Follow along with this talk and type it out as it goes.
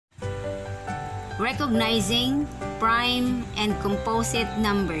recognizing prime and composite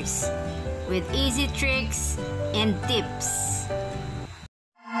numbers with easy tricks and tips.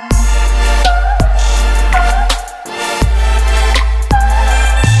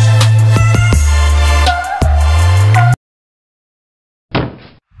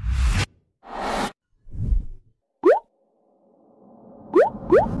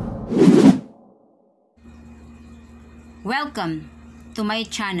 Welcome to my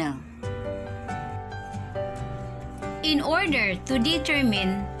channel. In order to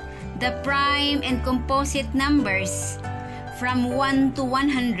determine the prime and composite numbers from 1 to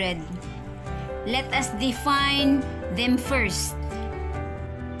 100, let us define them first.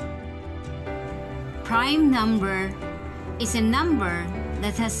 Prime number is a number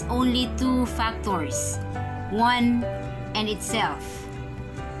that has only two factors, 1 and itself.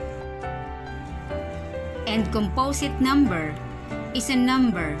 And composite number is a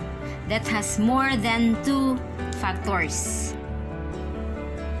number that has more than two factors.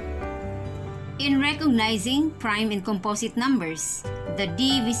 In recognizing prime and composite numbers, the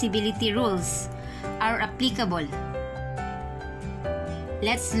divisibility rules are applicable.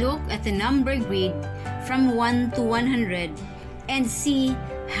 Let's look at the number grid from 1 to 100 and see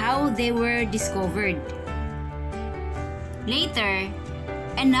how they were discovered. Later,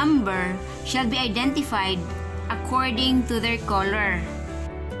 a number shall be identified according to their color.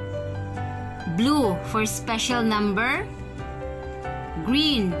 Blue for special number,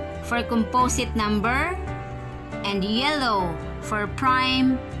 green for composite number, and yellow for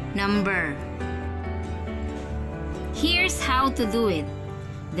prime number. Here's how to do it.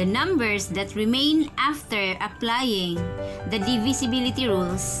 The numbers that remain after applying the divisibility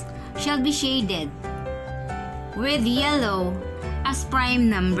rules shall be shaded with yellow as prime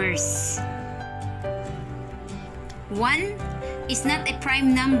numbers. 1 is not a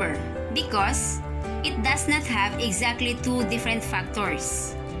prime number because it does not have exactly two different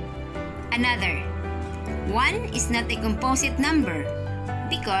factors. Another, 1 is not a composite number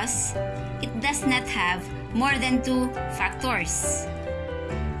because it does not have more than two factors.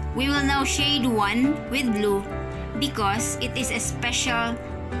 We will now shade 1 with blue because it is a special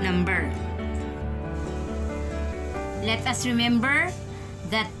number. Let us remember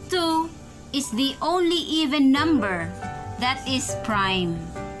that 2 is the only even number that is prime.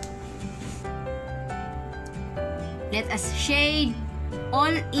 Let us shade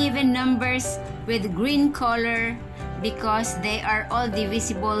all even numbers with green color because they are all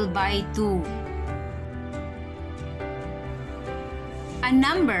divisible by 2. A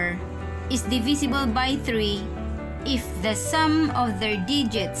number is divisible by 3 if the sum of their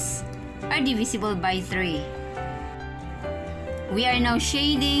digits are divisible by 3. We are now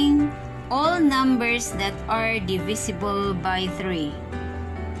shading all numbers that are divisible by 3.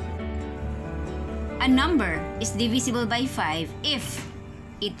 A number is divisible by 5 if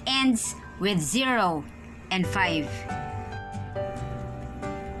it ends with 0 and 5.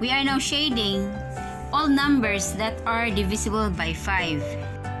 We are now shading all numbers that are divisible by 5.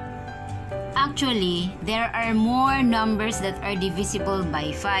 Actually, there are more numbers that are divisible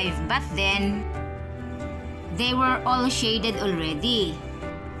by 5, but then they were all shaded already.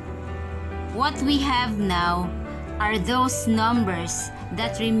 What we have now are those numbers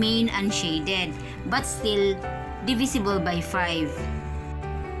that remain unshaded but still divisible by 5.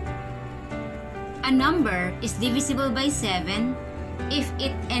 A number is divisible by 7 if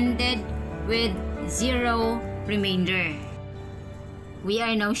it ended with 0 remainder. We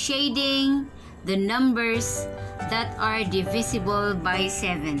are now shading the numbers that are divisible by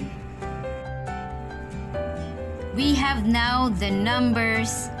 7. We have now the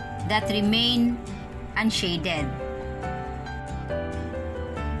numbers that remain unshaded.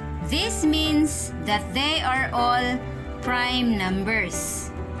 This means that they are all prime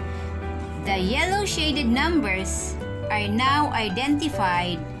numbers. The yellow shaded numbers are now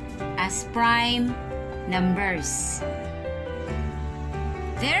identified as prime numbers.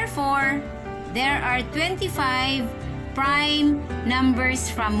 Therefore, there are 25 prime numbers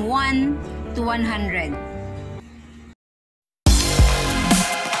from 1 to 100.